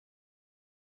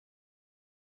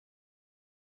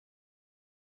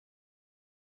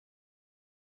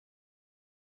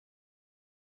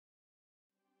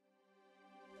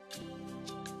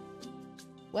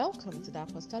Welcome to the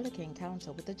Apostolic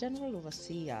Encounter with the General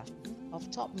Overseer of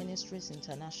Top Ministries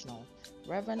International,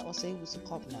 Reverend Osei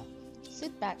Kopna.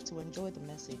 Sit back to enjoy the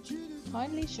message.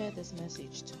 Kindly share this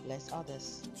message to bless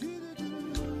others.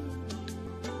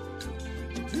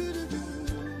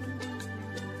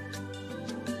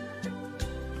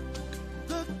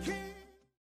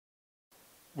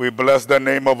 We bless the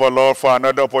name of our Lord for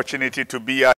another opportunity to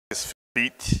be at His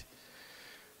feet.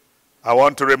 I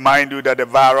want to remind you that the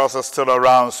virus is still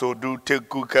around, so do take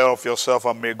good care of yourself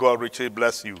and may God richly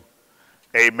bless you.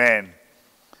 Amen.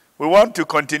 We want to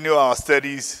continue our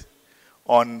studies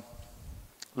on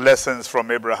lessons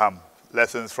from Abraham.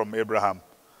 Lessons from Abraham.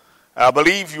 I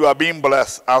believe you are being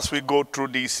blessed as we go through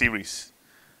this series.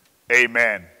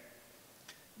 Amen.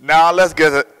 Now let's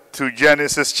get to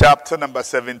Genesis chapter number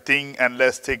 17 and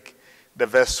let's take the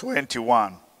verse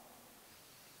 21.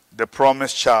 The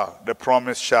promised child, the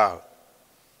promised child.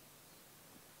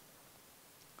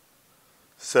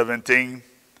 17.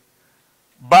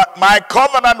 But my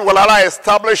covenant will I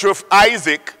establish with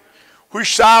Isaac,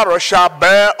 which Sarah shall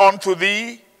bear unto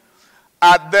thee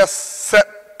at the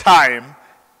set time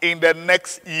in the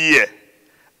next year.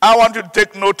 I want you to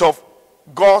take note of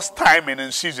God's timing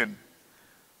and season.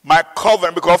 My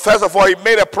covenant, because first of all, He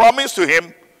made a promise to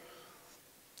him.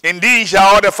 Indeed,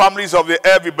 shall all the families of the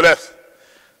earth be blessed.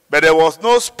 But there was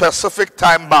no specific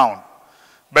time bound.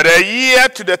 But a year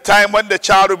to the time when the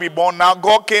child will be born, now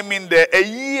God came in there a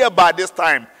year by this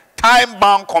time.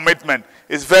 Time-bound commitment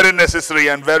is very necessary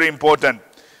and very important.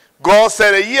 God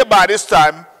said a year by this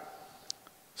time,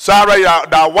 Sarah,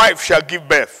 thy wife, shall give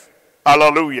birth.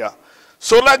 Hallelujah.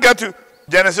 So let's get to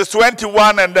Genesis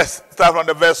 21 and let's start from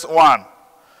the verse 1.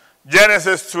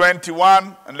 Genesis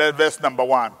 21 and let's verse number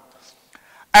 1.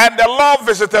 And the Lord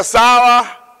visited Sarah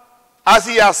as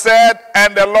he had said,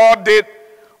 and the Lord did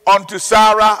unto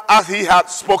Sarah as he had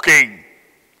spoken.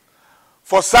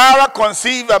 For Sarah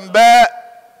conceived and bare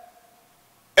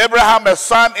Abraham a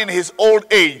son in his old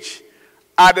age,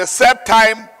 at the set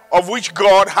time of which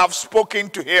God had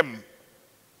spoken to him.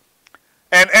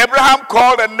 And Abraham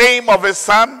called the name of his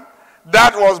son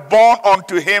that was born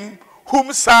unto him,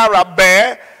 whom Sarah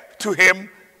bare to him,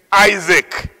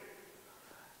 Isaac.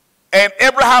 And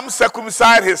Abraham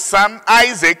circumcised his son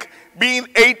Isaac, being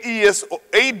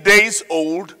 8 days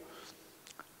old,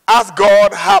 as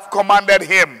God had commanded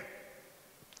him.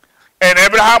 And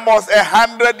Abraham was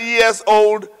 100 years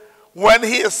old when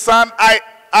his son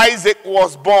Isaac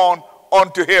was born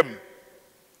unto him.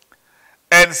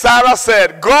 And Sarah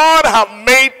said, God hath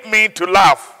made me to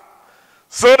laugh,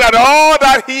 so that all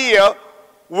that hear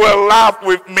will laugh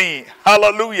with me.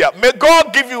 Hallelujah. May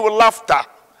God give you laughter.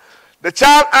 The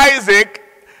child Isaac,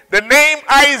 the name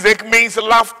Isaac means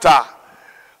laughter.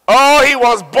 Oh, he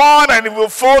was born and he will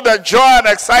feel the joy and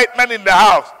excitement in the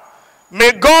house.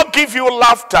 May God give you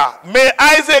laughter. May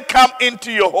Isaac come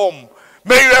into your home.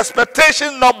 May your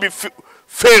expectation not be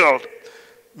failed.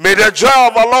 May the joy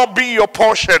of the Lord be your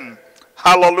portion.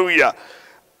 Hallelujah.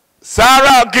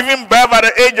 Sarah giving birth at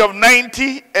the age of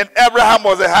 90 and Abraham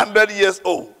was 100 years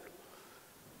old.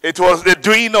 It was the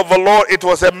doing of the Lord. It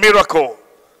was a miracle.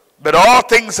 But all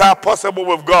things are possible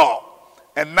with God,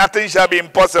 and nothing shall be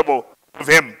impossible with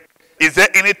him. Is there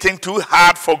anything too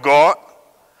hard for God?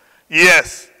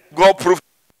 Yes, God proved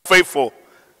faithful.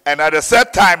 And at the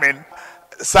set timing,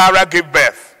 Sarah gave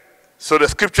birth. So the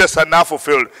scriptures are now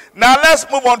fulfilled. Now let's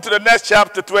move on to the next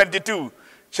chapter 22.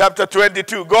 Chapter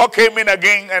 22. God came in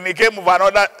again and he came with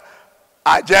another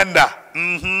agenda.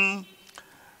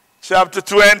 Chapter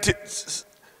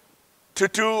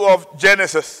 22 of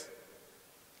Genesis.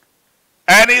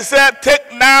 And he said,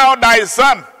 take now thy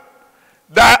son,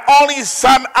 thy only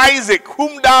son Isaac,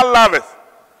 whom thou lovest,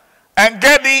 and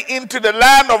get thee into the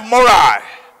land of Moriah,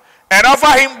 and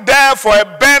offer him there for a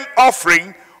burnt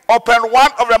offering upon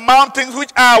one of the mountains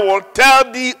which I will tell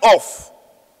thee of.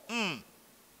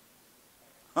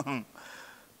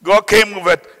 God came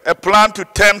with a plan to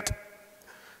tempt,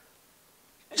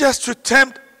 just to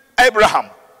tempt Abraham.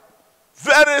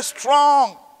 Very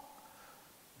strong.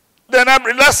 Then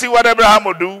let's see what Abraham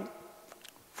will do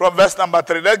from verse number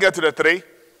 3. Let's get to the 3.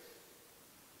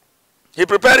 He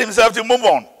prepared himself to move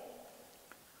on.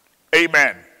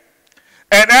 Amen.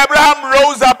 And Abraham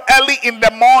rose up early in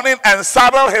the morning and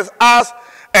saddled his ass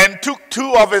and took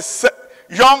 2 of his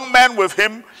young men with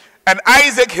him and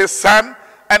Isaac his son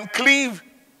and cleaved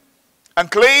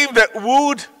the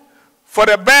wood for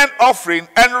the burnt offering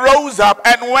and rose up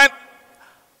and went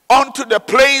unto the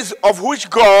place of which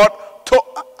God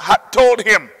had told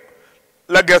him.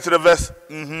 Let's get to the verse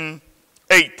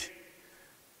 8.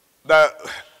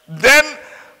 Then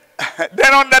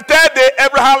on the third day,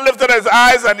 Abraham lifted his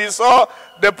eyes and he saw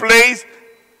the place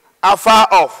afar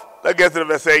off. Let's get to the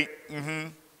verse 8.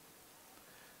 And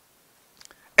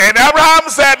Abraham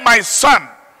said, my son,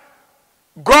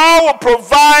 God will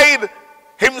provide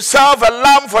himself a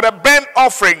lamb for the burnt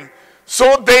offering.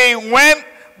 So they went,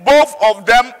 both of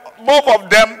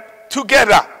them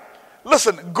together.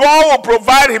 Listen, God will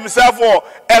provide himself for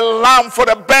a lamb for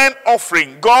the burnt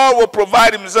offering. God will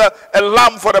provide himself a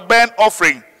lamb for the burnt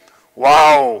offering.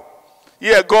 Wow.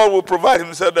 Yeah, God will provide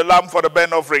himself the lamb for the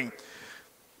burnt offering.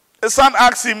 The son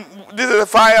asked him, this is a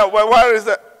fire, where is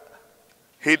that?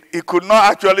 He could not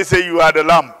actually say you are the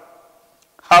lamb.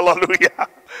 Hallelujah.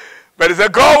 But he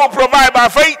said, God will provide by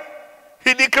faith.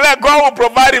 He declared God will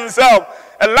provide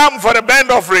himself a lamb for the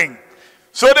burnt offering.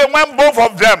 So they went, both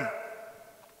of them.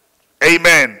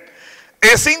 Amen.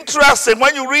 It's interesting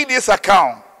when you read this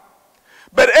account.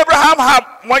 But Abraham had,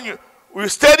 when you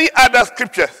study other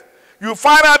scriptures, you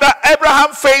find out that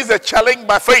Abraham faced a challenge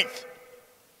by faith.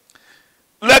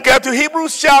 Look at to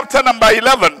Hebrews chapter number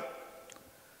 11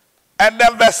 and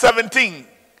then verse 17.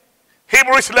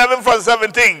 Hebrews 11 verse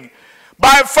 17.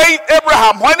 By faith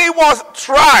Abraham, when he was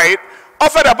tried,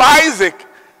 offered up Isaac,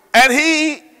 and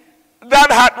he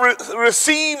that had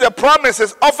received the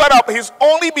promises offered up his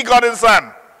only begotten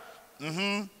son.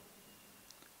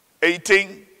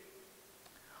 18.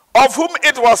 Of whom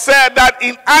it was said that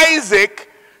in Isaac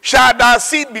shall thy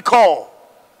seed be called.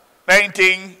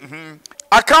 19.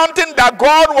 Accounting that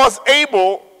God was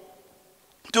able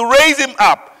to raise him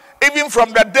up, even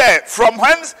from the dead, from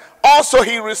whence also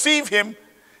he received him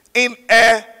in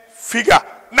a figure.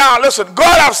 Now listen,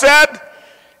 God have said,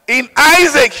 in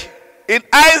Isaac,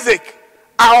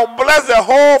 I'll bless the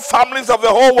whole families of the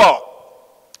whole world.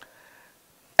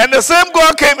 And the same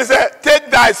God came and said, take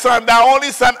thy son, thy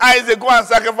only son Isaac, go and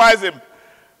sacrifice him.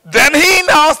 Then he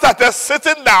now started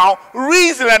sitting down,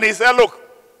 reasoning, and he said, look,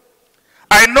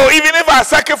 I know even if I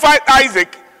sacrifice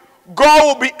Isaac, God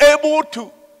will be able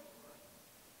to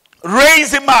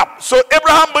raise him up. So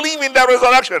Abraham believed in the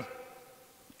resurrection.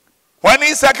 When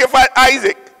he sacrificed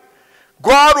Isaac,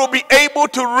 God will be able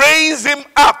to raise him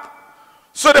up.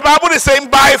 So the Bible is saying,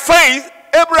 by faith,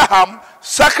 Abraham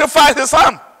sacrificed his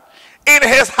son. In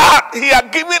his heart, he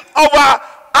had given over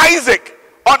Isaac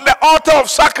on the altar of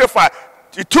sacrifice.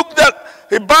 He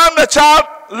bound the child,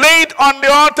 laid on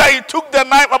the altar. He took the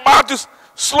knife about to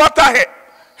slaughter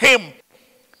him.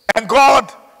 And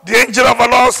God, the angel of the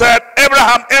Lord, said,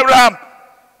 Abraham, Abraham,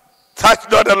 touch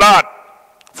not the lad,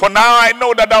 for now I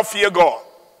know that thou fear God.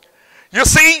 You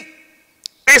see,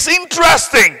 it's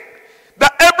interesting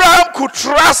that Abraham could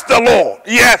trust the Lord.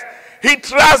 Yes, he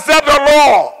trusted the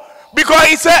Lord because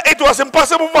he said it was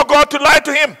impossible for God to lie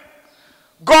to him.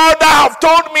 God, thou have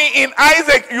told me in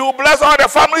Isaac, you will bless all the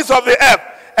families of the earth.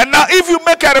 And now if you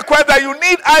make a request that you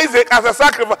need Isaac as a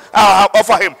sacrifice, I'll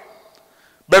offer him.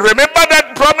 But remember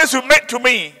that promise you made to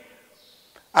me.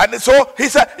 And so he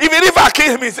said, even if I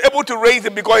kill him, he's able to raise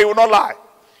him because he will not lie.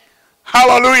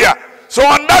 Hallelujah. So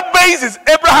on that basis,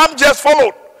 Abraham just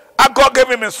followed. And God gave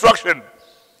him instruction.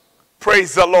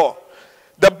 Praise the Lord.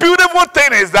 The beautiful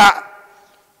thing is that,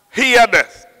 hear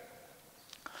this.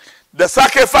 The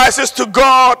sacrifices to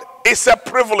God is a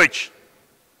privilege.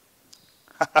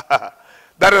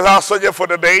 That is our subject for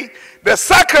the day. The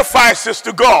sacrifices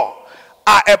to God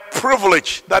are a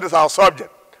privilege. That is our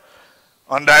subject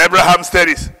under Abraham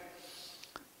studies.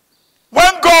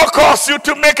 When God calls you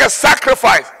to make a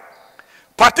sacrifice,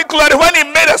 particularly when he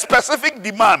made a specific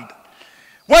demand,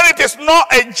 when it is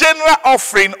not a general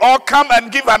offering or come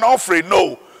and give an offering,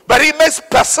 no, but he makes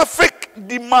specific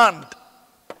demand,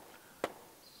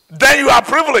 then you are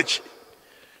privileged.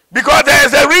 Because there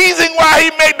is a reason why he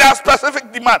made that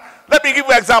specific demand. Let me give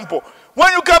you an example.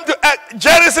 When you come to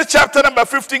Genesis chapter number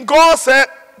 15, God said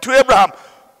to Abraham,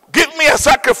 give me a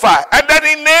sacrifice. And then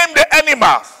he named the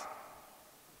animals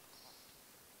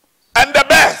and the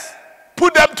birds,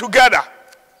 put them together.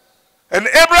 And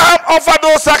Abraham offered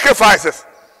those sacrifices.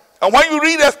 And when you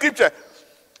read the scripture,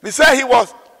 he said he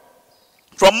was,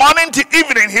 from morning to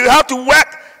evening, he had to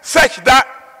work such that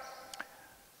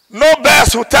no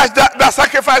birds would touch the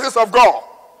sacrifices of God.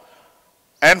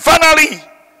 And finally,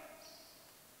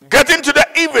 getting to the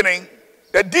evening,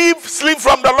 the deep sleep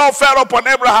from the Lord fell upon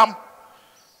Abraham.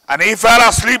 And he fell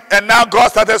asleep, and now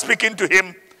God started speaking to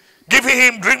him, giving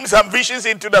him dreams and visions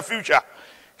into the future.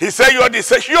 He said,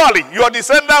 surely your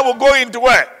descendant will go into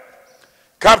where?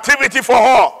 Captivity for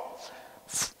all.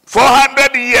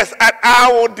 400 years, and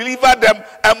I will deliver them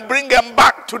and bring them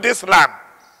back to this land.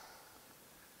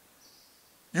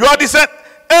 Your descendant,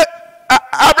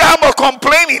 Abraham was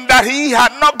complaining that he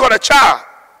had not got a child.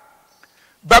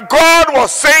 But God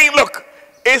was saying, look,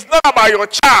 it's not about your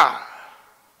child.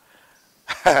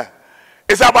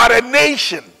 It's about a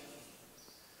nation.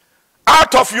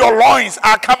 Out of your loins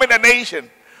are coming a nation.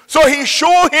 So he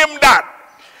showed him that.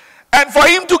 And for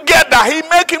him to get that, he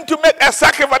made him to make a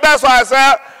sacrifice. That's why I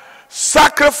said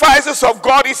sacrifices of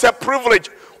God is a privilege.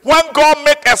 When God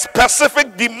makes a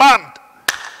specific demand,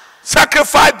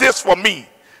 sacrifice this for me,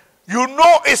 you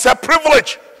know it's a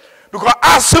privilege. Because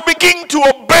as you begin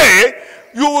to obey,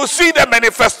 you will see the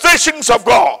manifestations of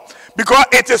God. Because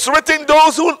it is written,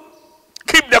 those who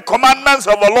keep the commandments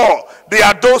of the Lord, they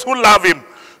are those who love him.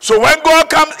 So when God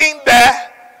comes in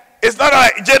there, it's not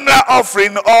a general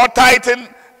offering or tithing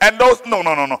and those.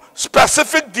 No.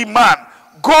 Specific demand.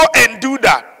 Go and do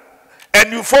that.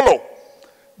 And you follow.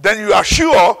 Then you are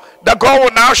sure that God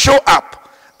will now show up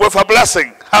with a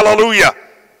blessing. Hallelujah.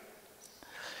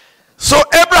 So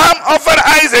Abraham offered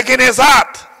Isaac in his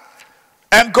heart.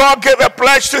 And God gave a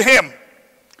pledge to him.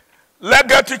 Let's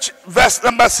go to verse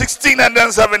number 16 and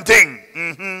then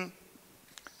 17.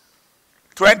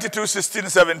 22, 16,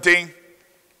 17.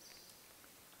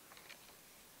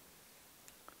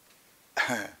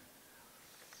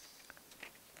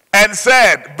 And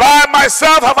said, by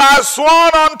myself have I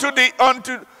sworn unto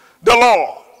the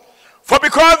Lord. For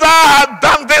because thou hast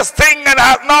done this thing and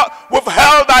hast not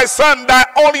withheld thy son, thy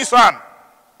only son,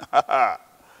 that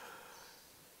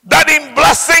in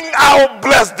blessing I will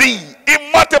bless thee,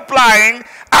 in multiplying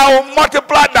I will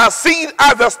multiply thy seed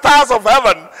as the stars of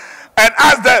heaven, and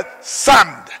as the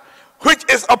sand which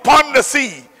is upon the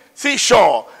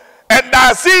seashore, and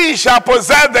thy seed shall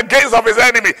possess the gates of his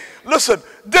enemy. Listen,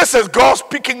 this is God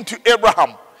speaking to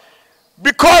Abraham.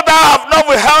 Because thou hast not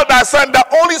withheld thy son, the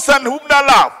only son whom thou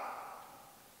love,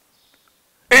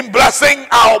 in blessing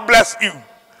I will bless you.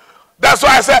 That's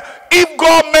why I said, if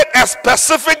God made a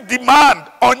specific demand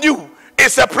on you,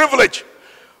 it's a privilege.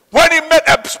 When he made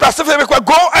a specific request,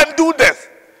 go and do this,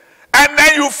 and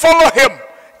then you follow him,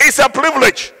 it's a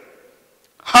privilege.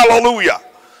 Hallelujah.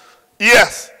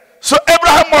 Yes. So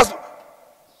Abraham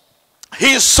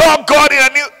he saw God in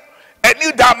a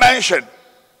new dimension.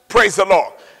 Praise the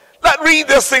Lord. Let's read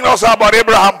this thing also about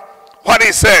Abraham, what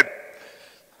he said.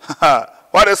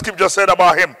 What the scripture said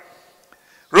about him.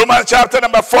 Romans chapter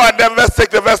number 4, and then let's take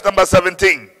the verse number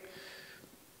 17.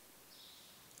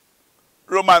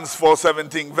 Romans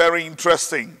 4:17, very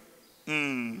interesting.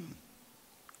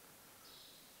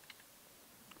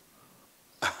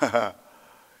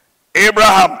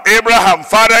 Abraham,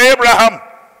 Father Abraham.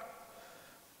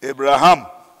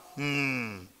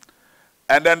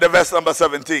 And then the verse number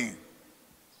 17.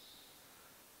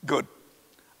 Good.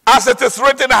 As it is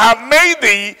written, I have made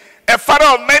thee a father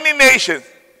of many nations,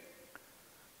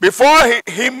 before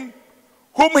him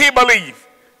whom he believed,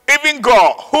 even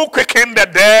God, who quickened the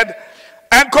dead,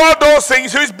 and called those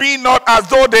things which be not as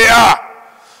though they are.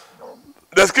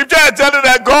 The scripture is telling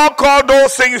that God called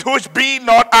those things which be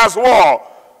not as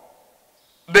what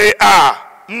they are.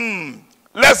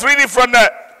 Let's read it from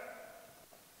the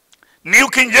New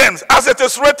King James. As it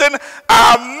is written,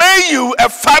 I have made you a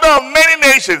father of many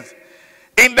nations,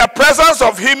 in the presence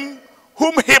of him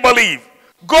whom he believed,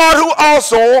 God who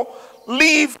also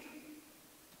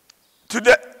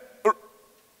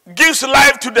gives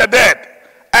life to the dead,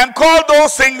 and call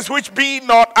those things which be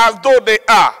not as though they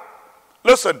are.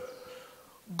 Listen,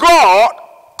 God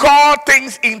called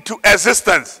things into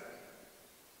existence.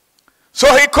 So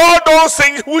he called those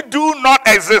things which do not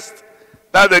exist.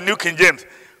 That's the New King James.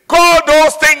 Call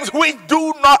those things which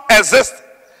do not exist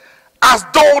as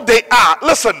though they are.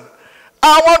 Listen,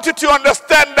 I want you to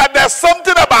understand that there's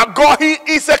something about God. He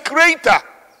is a creator.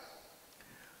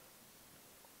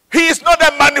 He is not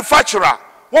a manufacturer.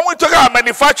 When we talk about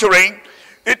manufacturing,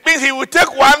 it means he will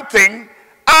take one thing,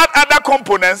 add other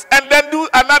components, and then do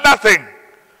another thing.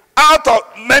 Out of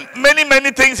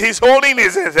many things he's holding in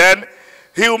his hand,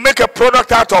 he will make a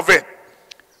product out of it.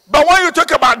 But when you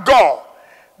talk about God,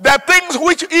 the things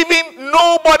which even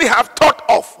nobody have thought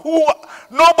of, who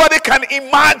nobody can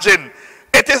imagine,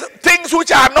 it is things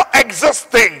which are not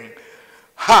existing.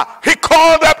 He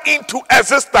called them into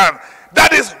existence.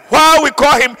 That is why we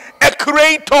call him a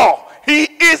creator. He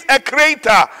is a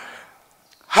creator.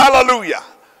 Hallelujah.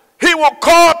 He will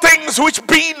call things which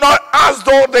be not as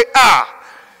though they are.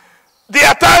 There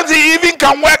are times he even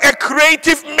can work a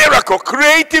creative miracle.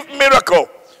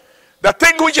 The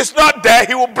thing which is not there,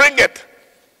 he will bring it.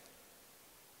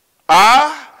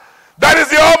 That is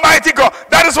the Almighty God.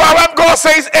 That is why when God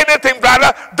says anything,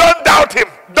 brother, don't doubt him.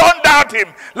 Don't doubt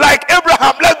him. Like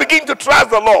Abraham, let's begin to trust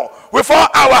the Lord with all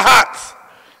our hearts.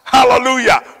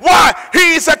 Hallelujah. Why?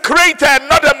 He is a creator and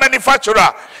not a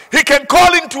manufacturer. He can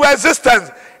call into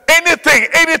existence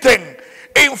anything.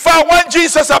 In fact, when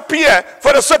Jesus appeared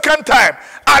for the second time,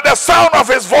 at the sound of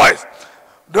his voice,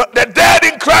 the dead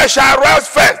in Christ shall rise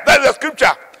first. That is the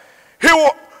scripture.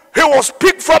 He will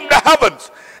speak from the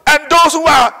heavens. And those who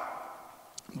are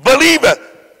believers,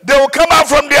 they will come out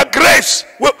from their graves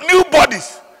with new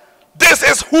bodies. This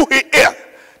is who he is.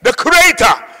 The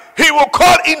creator. He will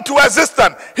call into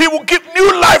existence. He will give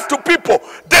new life to people.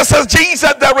 This is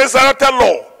Jesus, the resurrected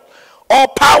Lord. All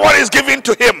power is given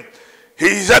to him. He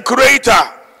is a creator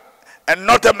and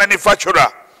not a manufacturer.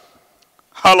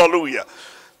 Hallelujah.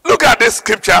 Look at this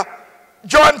scripture.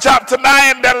 John chapter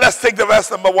 9, then let's take the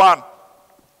verse number 1.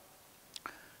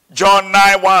 John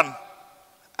 9:1.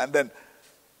 And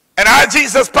as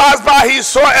Jesus passed by, he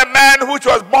saw a man which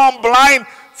was born blind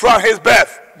from his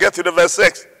birth. Get to the verse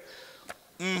 6.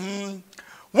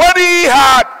 When he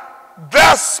had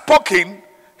thus spoken,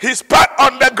 he spat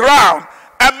on the ground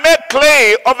and made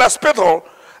clay of a spittle,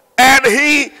 and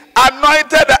he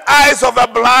anointed the eyes of a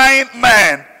blind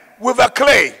man with a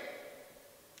clay,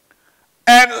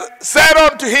 and said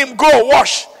unto him, go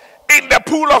wash in the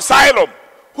pool of Siloam,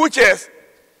 which is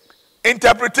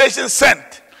interpretation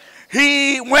sent.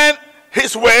 He went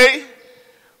his way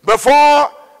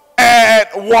before and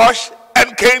washed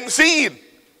and came seeing.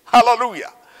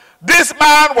 Hallelujah. This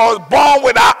man was born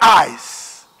without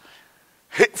eyes.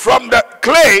 From the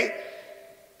clay,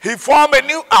 he formed a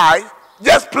new eye.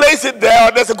 Just place it there,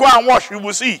 or just go and wash, you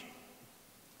will see.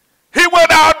 He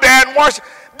went out there and washed.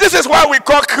 This is what we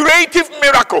call creative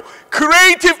miracle.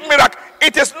 Creative miracle.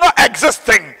 It is not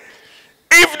existing.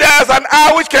 If there's an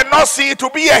eye which cannot see, it will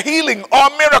be a healing or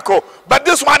miracle. But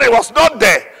this one, it was not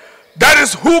there. That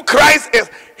is who Christ is.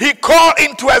 He called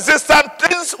into existence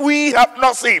things we have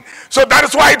not seen. So that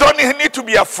is why you don't need to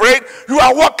be afraid. You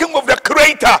are working with the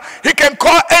Creator. He can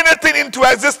call anything into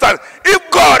existence. If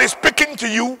God is speaking to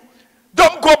you,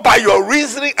 don't go by your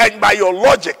reasoning and by your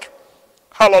logic.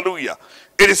 Hallelujah.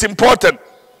 It is important.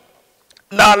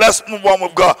 Now let's move on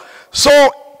with God. So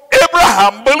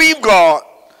Abraham believed God,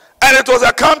 and it was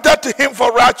accounted to him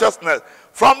for righteousness.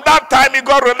 From that time, he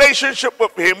got a relationship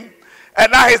with him. And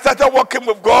now he started working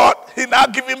with God. He now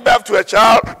giving birth to a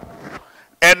child.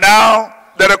 And now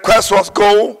the request was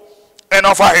go and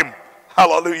offer him.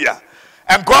 Hallelujah.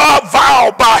 And God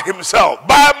vowed by himself,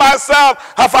 by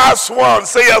myself have I sworn,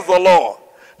 saith the Lord,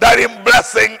 that in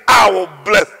blessing I will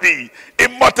bless thee.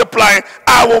 In multiplying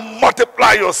I will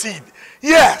multiply your seed.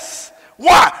 Yes.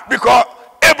 Why? Because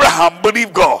Abraham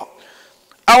believed God.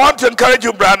 I want to encourage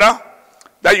you, brother,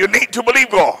 that you need to believe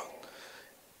God.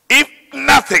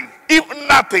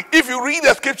 If you read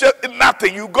the scripture,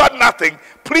 nothing, you got nothing,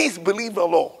 please believe the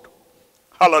Lord.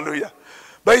 Hallelujah.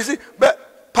 But you see,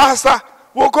 but Pastor,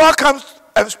 will God come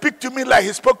and speak to me like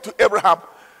he spoke to Abraham?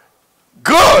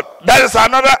 Good. That is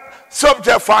another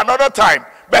subject for another time.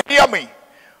 But hear me.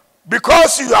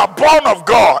 Because you are born of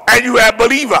God and you are a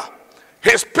believer,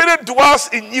 his spirit dwells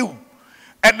in you.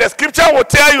 And the scripture will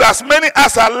tell you, as many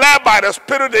as are led by the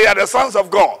Spirit, they are the sons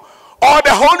of God. Or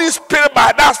the Holy Spirit,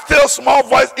 by that still small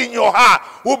voice in your heart,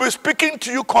 will be speaking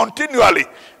to you continually.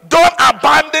 Don't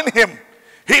abandon him.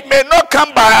 He may not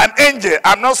come by an angel.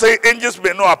 I'm not saying angels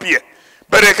may not appear,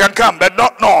 but they can come. But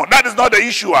no, that is not the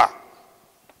issue.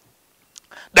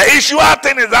 The issue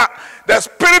thing is that the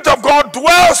Spirit of God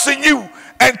dwells in you,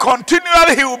 and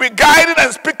continually he will be guiding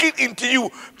and speaking into you.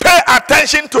 Pay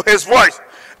attention to his voice,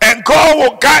 and God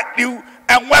will guide you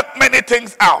and work many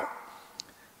things out.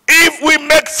 If we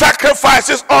make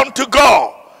sacrifices unto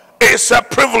God, it's a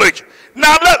privilege.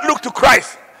 Now let's look to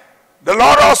Christ. The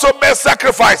Lord also made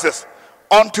sacrifices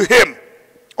unto him,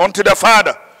 unto the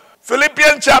Father.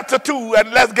 Philippians chapter 2,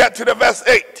 and let's get to the verse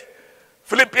 8.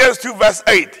 Philippians 2 verse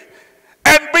 8.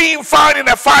 And being found in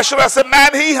a fashion as a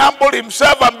man, he humbled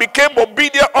himself and became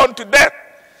obedient unto death,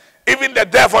 even the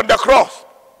death on the cross.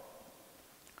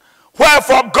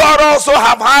 Wherefore God also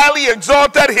have highly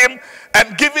exalted him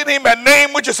and given him a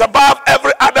name which is above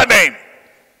every other name,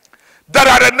 that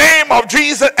at the name of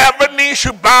Jesus every knee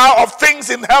should bow, of things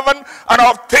in heaven and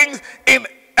of things in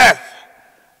earth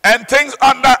and things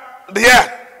under the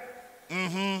earth.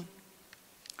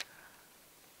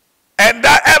 And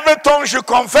that every tongue should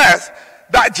confess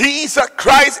that Jesus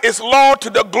Christ is Lord, to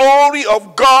the glory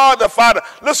of God the Father.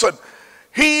 Listen,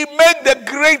 he made the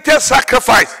greatest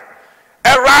sacrifice.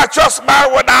 A righteous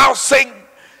man without sin,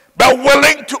 but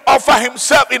willing to offer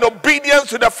himself in obedience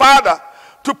to the Father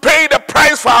to pay the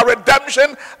price for our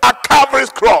redemption at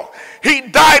Calvary's cross. He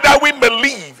died that we may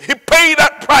live. He paid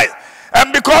that price.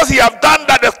 And because he have done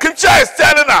that, the scripture is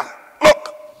telling us,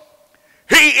 look,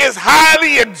 he is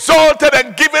highly exalted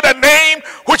and given a name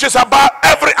which is above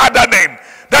every other name.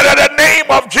 That at the name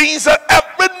of Jesus,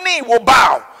 every knee will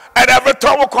bow and every tongue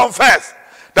confess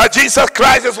that Jesus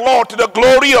Christ is Lord to the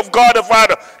glory of God the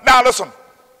Father. Now listen.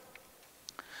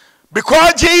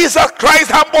 Because Jesus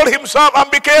Christ humbled himself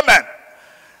and became man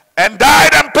and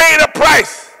died and paid a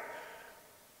price,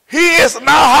 he is now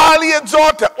highly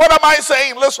exalted. What am I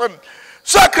saying? Listen,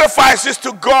 sacrifices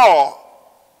to God,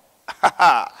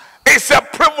 it's a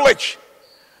privilege.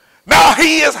 Now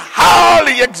he is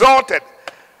highly exalted.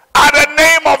 At the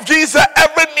name of Jesus,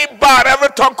 every knee bow, every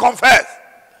tongue confess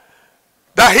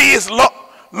that he is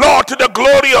Lord to the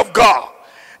glory of God.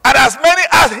 And as many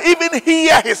as even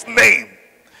hear his name,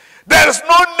 there is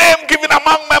no name given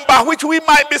among men by which we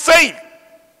might be saved.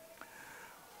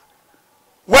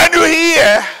 When you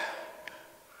hear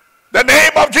the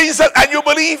name of Jesus and you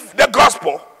believe the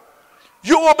gospel,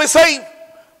 you will be saved.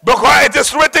 Because it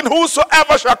is written,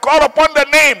 whosoever shall call upon the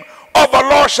name of the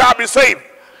Lord shall be saved.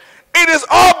 It is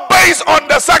all based on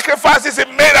the sacrifices he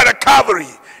made at the Calvary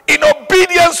in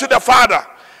obedience to the Father.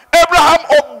 Abraham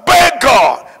obeyed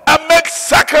God and made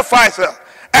sacrifices,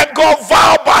 and God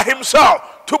vowed by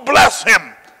himself to bless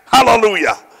him.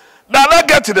 Hallelujah. Now let's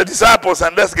get to the disciples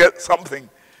and let's get something.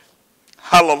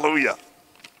 Hallelujah.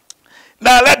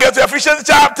 Now let's get to Ephesians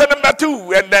chapter number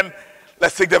 2, and then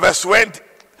let's take the verse 20.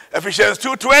 Ephesians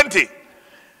 2:20.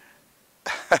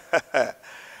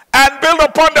 And build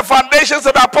upon the foundations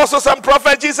of the apostles and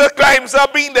prophets, Jesus Christ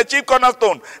himself being the chief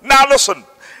cornerstone. Now listen,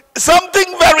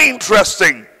 something very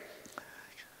interesting.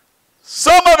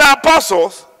 Some of the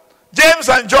apostles, James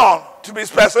and John, to be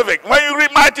specific, when you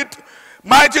read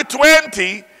Matthew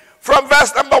 20, from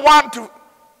verse number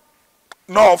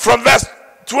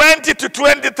 20 to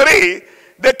 23,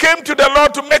 they came to the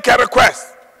Lord to make a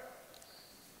request.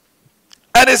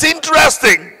 And it's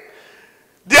interesting.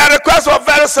 Their request was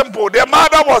very simple. Their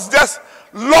mother was just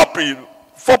lobbying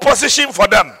for position for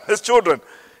them, his children.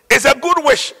 It's a good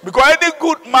wish, because any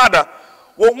good mother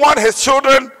will want his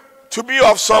children to be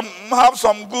have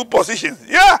some good positions.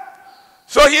 Yeah.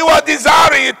 So he was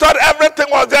desiring, he thought everything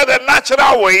was there the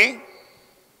natural way.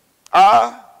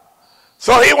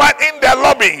 So he went in there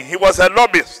lobbying. He was a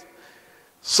lobbyist.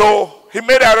 So he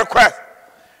made a request.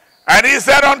 And he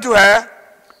said unto her,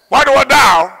 what wilt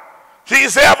thou? She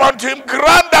said unto him,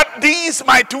 grant that these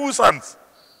my two sons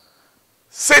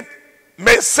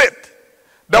may sit,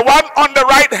 the one on the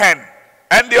right hand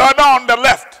and the other on the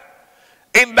left,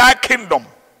 in thy kingdom.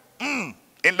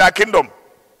 In thy kingdom.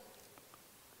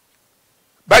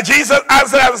 But Jesus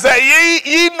answered and said,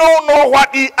 ye don't know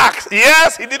what he asked.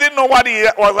 Yes, he didn't know what he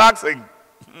was asking.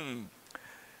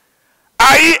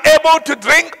 Are ye able to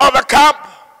drink of the cup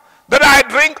that I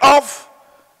drink of,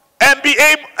 and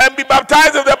be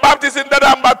baptized with the baptism that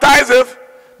I am baptized with?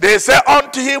 They said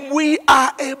unto him, we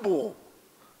are able.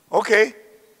 Okay.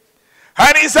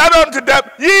 And he said unto them,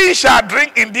 ye shall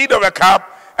drink indeed of the cup,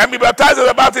 and be baptized with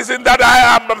the baptism that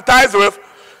I am baptized with.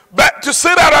 But to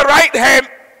sit at the right hand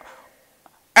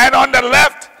and on the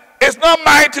left is not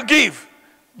mine to give,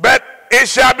 but it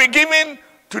shall be given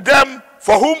to them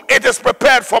for whom it is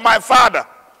prepared for my Father.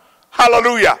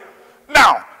 Hallelujah.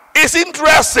 Now, it's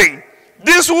interesting.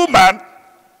 This woman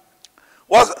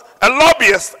was a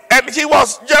lobbyist, and she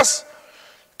was just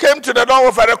came to the door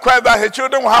with a request that her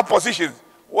children will have positions.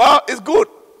 Well, it's good.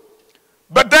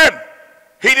 But then,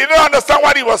 he didn't understand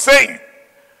what he was saying.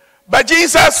 But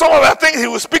Jesus saw the things he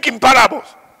was speaking in parables.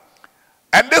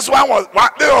 And this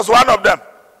was one of them.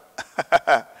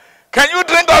 Can you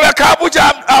drink of the cup which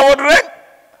I will drink?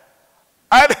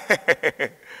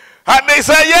 And they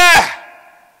said, yeah.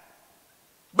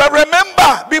 But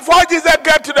remember, before Jesus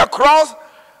got to the cross,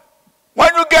 when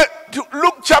you get to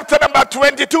Luke chapter number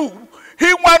 22,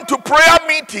 he went to prayer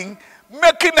meeting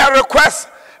making a request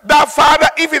that, Father,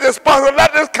 if it is possible,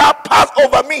 let this cup pass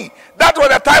over me. That was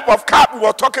the type of cup we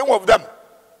were talking with them.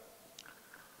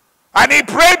 And he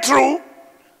prayed through,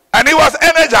 and he was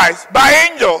energized by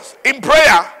angels in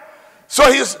prayer.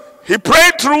 So he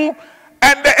prayed through,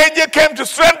 and the angel came to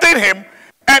strengthen him,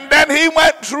 and then he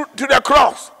went through to the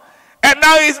cross. And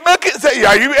now he's saying,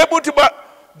 are you able to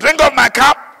drink of my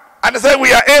cup? And they said,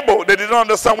 we are able. They didn't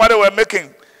understand what they were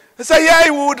making. They said, yeah,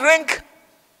 we will drink.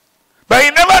 But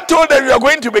he never told them you are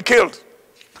going to be killed.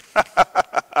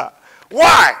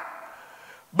 Why?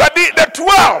 But the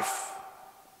 12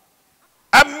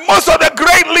 and most of the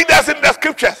great leaders in the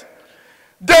scriptures,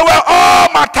 they were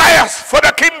all martyrs for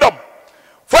the kingdom,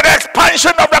 for the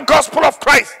expansion of the gospel of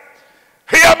Christ.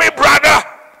 Hear me, brother.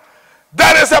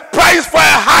 There is a price for a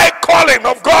high calling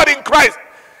of God in Christ.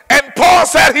 And Paul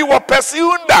said he was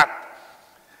pursuing that.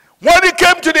 When he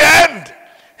came to the end,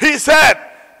 he said,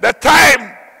 the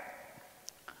time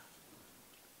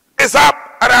is up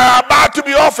and I am about to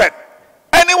be offered.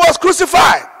 And he was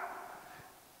crucified.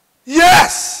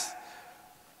 Yes.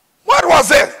 What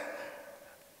was it?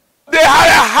 They had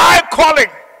a high calling,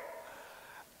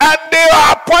 and they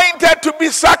were appointed to be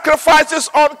sacrifices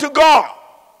unto God,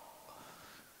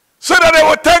 so that they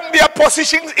would take their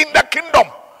positions in the kingdom.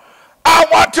 I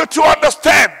want you to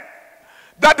understand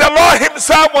that the Lord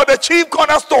himself was the chief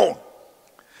cornerstone.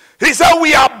 He said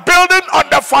we are building on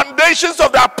the foundations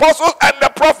of the apostles and the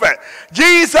prophet.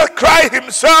 Jesus Christ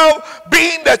himself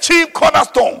being the chief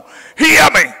cornerstone. Hear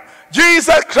me.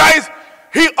 Jesus Christ,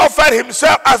 he offered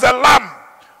himself as a lamb,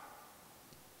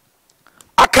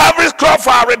 a Calvary's cross for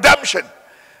our redemption.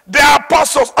 The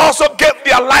apostles also gave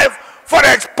their life for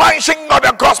the expansion of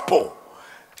the gospel.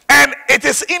 And it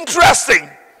is interesting.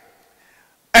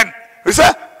 And he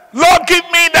said, Lord, give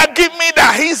me that, give me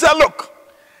that. He said, look,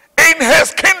 in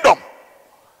his kingdom,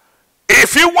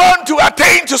 if you want to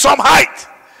attain to some height,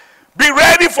 be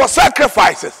ready for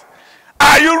sacrifices.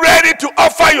 Are you ready to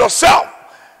offer yourself?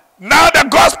 Now the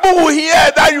gospel will hear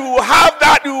that you will have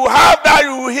that, you will have that,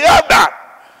 you will hear that.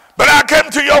 But I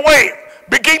came to your way.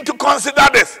 Begin to consider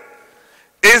this.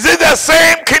 Is it the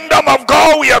same kingdom of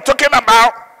God we are talking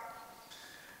about?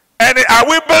 And are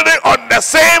we building on the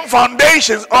same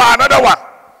foundations or another one?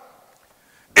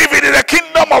 If it is the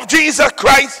kingdom of Jesus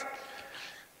Christ,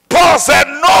 Paul said,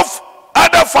 no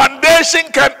other foundation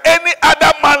can any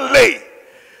other man lay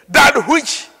that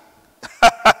which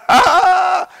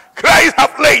Christ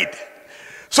have laid.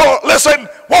 So listen,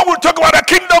 when we talk about the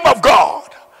kingdom of God,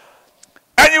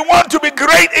 and you want to be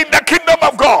great in the kingdom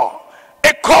of God,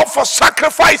 it calls for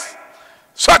sacrifice.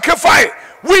 Sacrifice.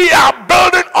 We are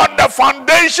building on the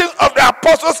foundations of the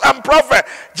apostles and prophets,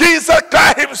 Jesus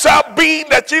Christ himself being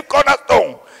the chief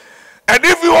cornerstone. And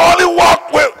if you only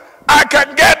walk with, I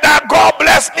can get that, God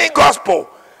bless me gospel,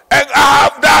 and I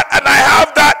have that, and I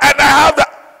have that, and I have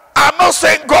that. I'm not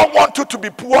saying God wants you to be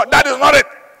poor. That is not it.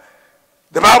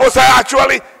 The Bible says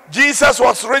actually Jesus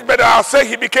was rich, but I'll say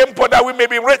he became poor that we may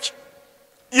be rich.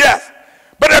 Yes.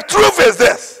 But the truth is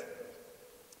this.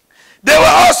 They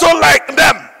were also like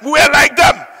them. We were like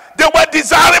them. They were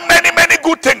desiring many, many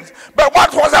good things. But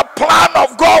what was the plan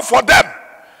of God for them?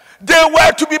 They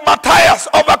were to be martyrs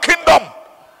of a kingdom.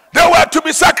 They were to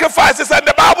be sacrifices. And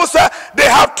the Bible says they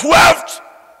have 12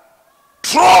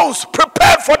 thrones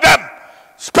prepared for them,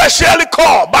 specially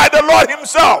called by the Lord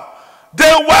himself.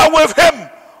 They were with him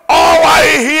all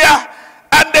while here,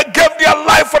 and they gave their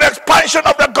life for the expansion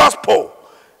of the gospel.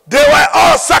 They were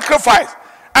all sacrificed,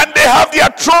 and they have their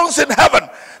thrones in heaven.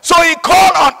 So he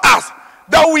called on us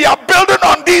that we are building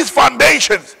on these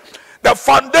foundations, the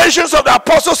foundations of the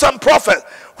apostles and prophets,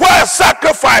 where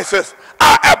sacrifices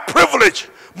are a privilege.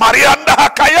 Marianda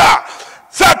Hakaya,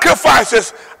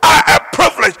 sacrifices are a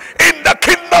privilege in the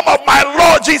kingdom of my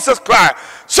Lord Jesus Christ.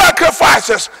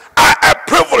 Sacrifices are a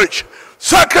privilege.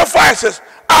 Sacrifices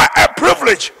are a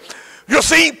privilege. You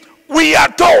see, we are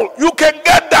told you can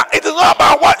get that. It is not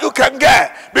about what you can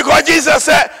get, because Jesus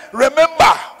said,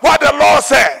 remember what the Lord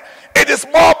said, it is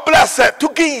more blessed to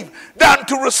give than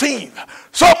to receive.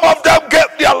 Some of them gave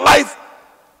their life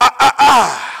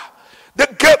they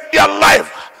gave their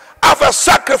life as a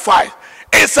sacrifice.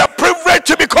 It's a privilege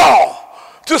to be called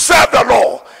to serve the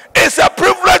Lord. It's a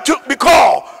privilege to be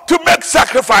called to make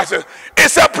sacrifices.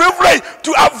 It's a privilege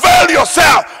to avail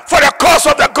yourself for the cause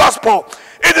of the gospel.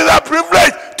 It is a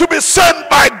privilege to be sent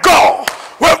by God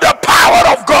with the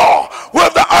power of God,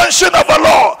 with the unction of the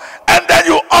Lord, and then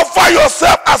you offer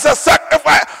yourself as a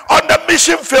sacrifice on the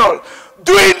mission field,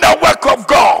 doing the work of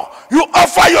God. You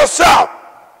offer yourself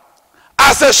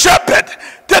as a shepherd,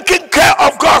 taking care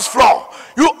of God's flock.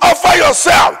 You offer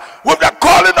yourself with the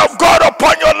calling of God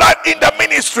upon your life in the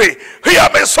ministry. Hear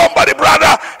me, somebody,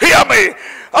 brother, hear me.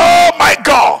 Oh my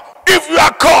God, if you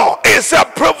are called, it's a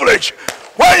privilege.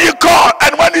 When you call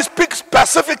and when he speaks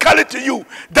specifically to you,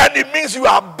 then it means you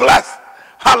are blessed.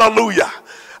 Hallelujah.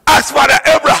 As for the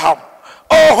Abraham,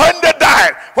 oh, when they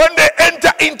died, when they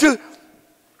enter into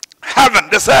heaven,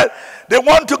 they said they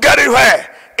want to get it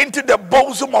where? Into the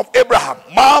bosom of Abraham.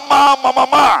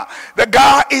 Mama, the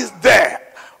guy is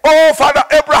there. Oh, Father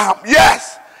Abraham,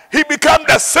 yes, he became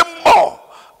the symbol.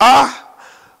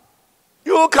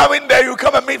 You come in there, you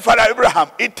come and meet Father Abraham.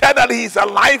 Eternally he is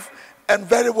alive and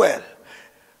very well.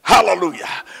 Hallelujah.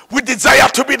 We desire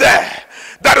to be there.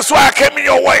 That is why I came in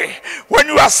your way. When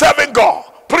you are serving God,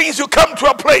 please, you come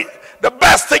to a place. The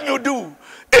best thing you do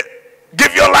is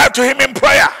give your life to him in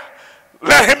prayer.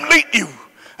 Let him lead you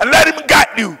and let him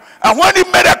guide you. And when he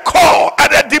made a call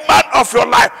and a demand of your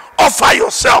life, offer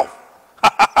yourself.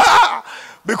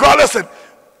 Because listen,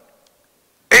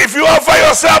 if you offer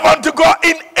yourself unto God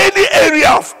in any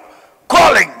area of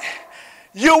calling,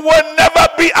 you will never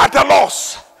be at a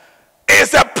loss.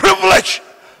 It's a privilege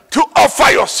to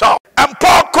offer yourself. And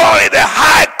Paul called it the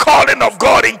high calling of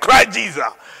God in Christ Jesus.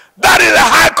 That is a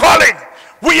high calling.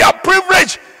 We are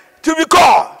privileged to be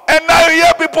called. And now you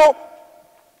hear people,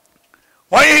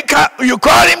 when you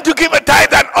call him to give a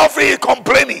tithe and offering, he's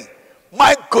complaining.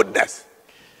 My goodness.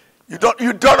 You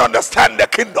don't understand the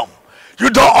kingdom. You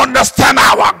don't understand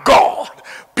our God.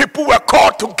 People were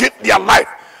called to give their life.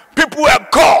 People were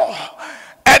called,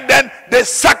 and then they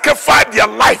sacrificed their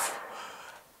life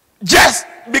just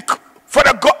for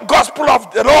the gospel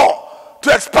of the Lord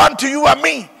to expand to you and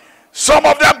me. Some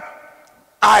of them,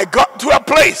 I got to a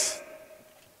place,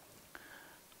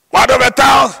 one of the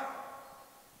towns,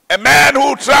 a man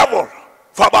who traveled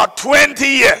for about 20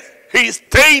 years. He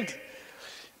stayed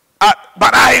at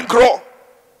Banahinkro.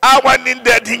 I went in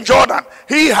there in Jordan.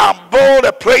 He had bought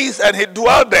a place and he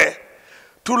dwelt there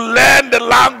to learn the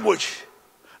language,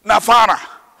 Nafana,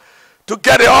 to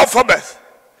get the alphabet,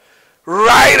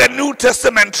 write a New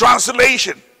Testament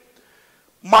translation.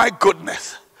 My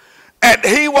goodness. And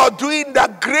he was doing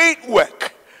that great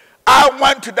work. I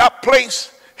went to that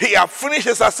place. He had finished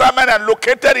his assignment and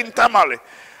located in Tamale.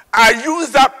 I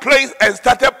used that place and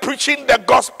started preaching the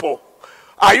gospel.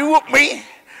 Are you with me?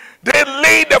 They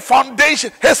laid the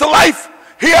foundation. His life,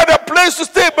 he had a place to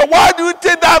stay. But why do you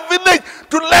take that village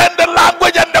to learn the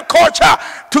language and the culture,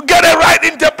 to get a right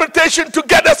interpretation, to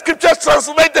get the scriptures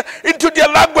translated into their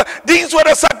language? These were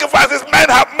the sacrifices men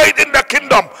have made in the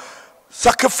kingdom.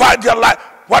 Sacrifice your life.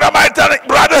 What am I telling?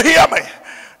 Brother, hear me.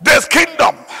 This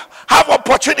kingdom have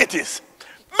opportunities,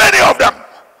 many of them.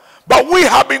 But we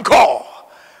have been called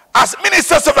as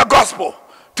ministers of the gospel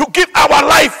to give our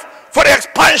life for the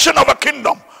expansion of a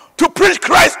kingdom, to preach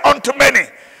Christ unto many.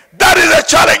 That is a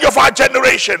challenge of our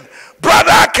generation. Brother,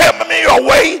 I came your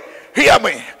way. Hear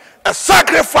me. A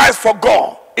sacrifice for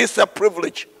God is a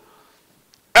privilege.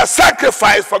 A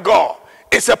sacrifice for God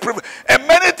is a privilege. And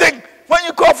many things, when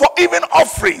you call for even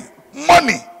offering,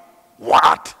 money,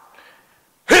 what?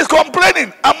 He's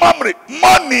complaining, I'm murmuring,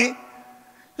 money?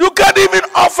 You can't even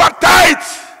offer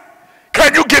tithes.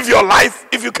 Can you give your life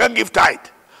if you can give tithe?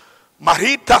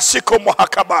 Marita Siko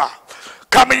Mohakaba.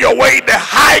 Coming your way, the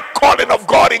high calling of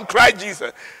God in Christ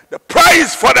Jesus. The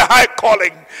price for the high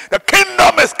calling. The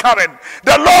kingdom is coming.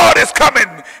 The Lord is coming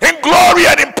in glory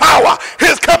and in power.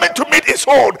 He's coming to meet his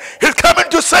own. He's coming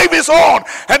to save his own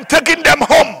and taking them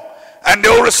home. And they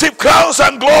will receive crowns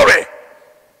and glory.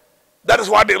 That is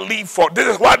what they live for. This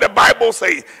is what the Bible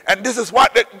says. And this is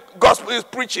what the gospel is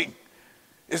preaching.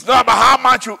 It's not about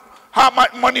how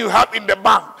much money you have in the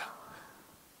bank.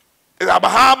 It's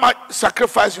about how much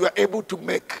sacrifice you are able to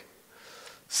make.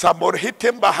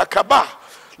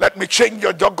 Let me change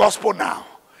your gospel now.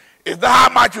 It's not how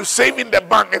much you save in the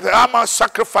bank. It's how much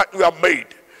sacrifice you have made.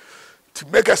 To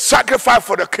make a sacrifice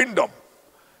for the kingdom,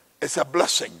 it's a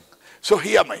blessing. So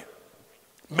hear me.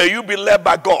 May you be led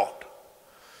by God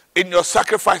in your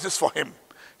sacrifices for him.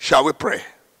 Shall we pray?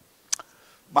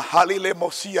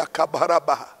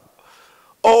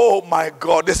 Oh my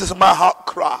God, this is my heart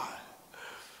cry.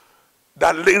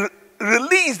 That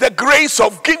release the grace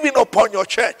of giving upon your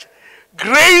church.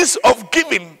 Grace of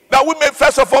giving, that we may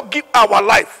first of all give our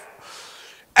life.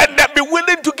 And that be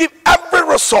willing to give every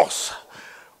resource,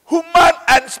 human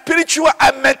and spiritual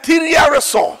and material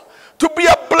resource, to be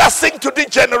a blessing to this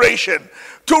generation,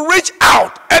 to reach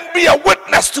out and be a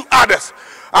witness to others.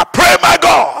 I pray, my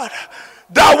God,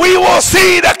 that we will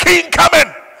see the King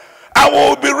coming and we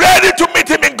will be ready to meet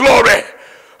him in glory.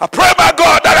 I pray, my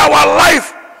God, that our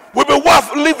life will be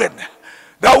worth living,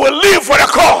 that we live for the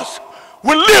cause,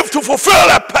 we live to fulfill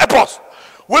a purpose,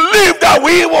 we live that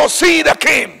we will see the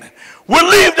King, we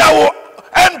live that we will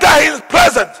enter his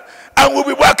presence and will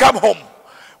be welcome home.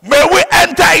 May we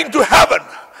enter into heaven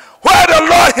where the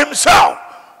Lord himself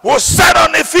will stand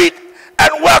on his feet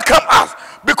and welcome us,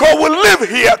 because we live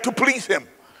here to please him.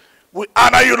 We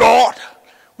honor you, Lord.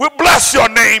 We bless your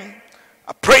name.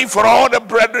 I pray for all the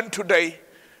brethren today.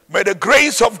 May the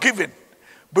grace of giving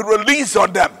be released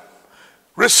on them.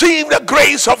 Receive the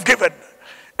grace of giving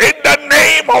in the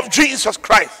name of Jesus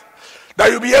Christ,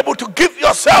 that you'll be able to give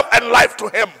yourself and life to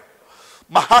him.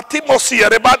 Let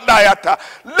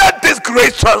this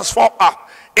grace transform us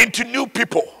into new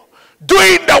people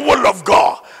doing the will of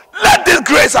God. Let this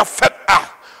grace affect us,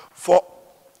 for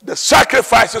the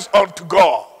sacrifices unto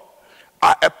God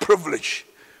are a privilege.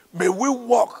 May we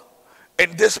walk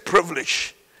in this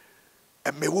privilege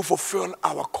and may we fulfill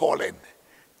our calling.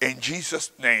 In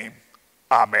Jesus' name,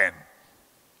 amen.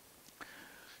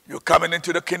 You're coming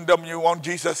into the kingdom, you want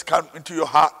Jesus to come into your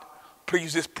heart.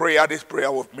 Please this prayer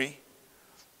with me.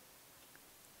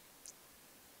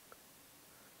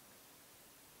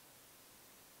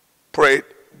 Pray,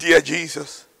 dear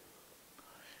Jesus,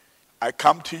 I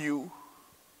come to you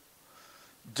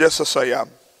just as I am.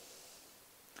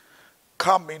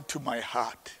 Come into my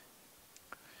heart.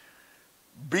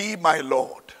 Be my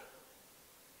Lord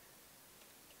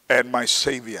and my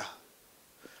Savior.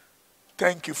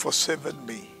 Thank you for saving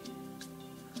me.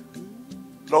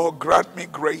 Lord, grant me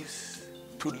grace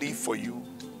to live for you.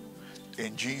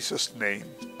 In Jesus' name,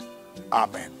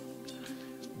 amen.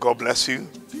 God bless you.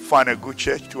 Find a good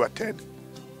church to attend,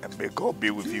 and may God be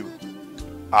with you.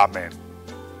 Amen.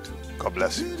 God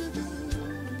bless you.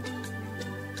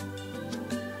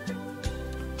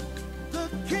 The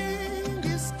King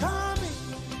is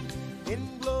coming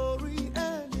in glory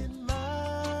and in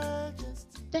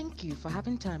majesty. Thank you for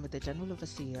having time with the General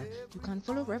Overseer. You can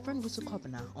follow Reverend Wusu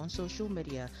Kobina on social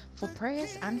media. For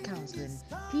prayers and counseling,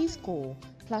 please call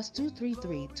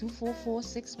 +233 244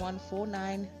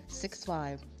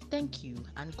 614965. Thank you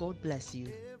and God bless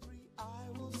you.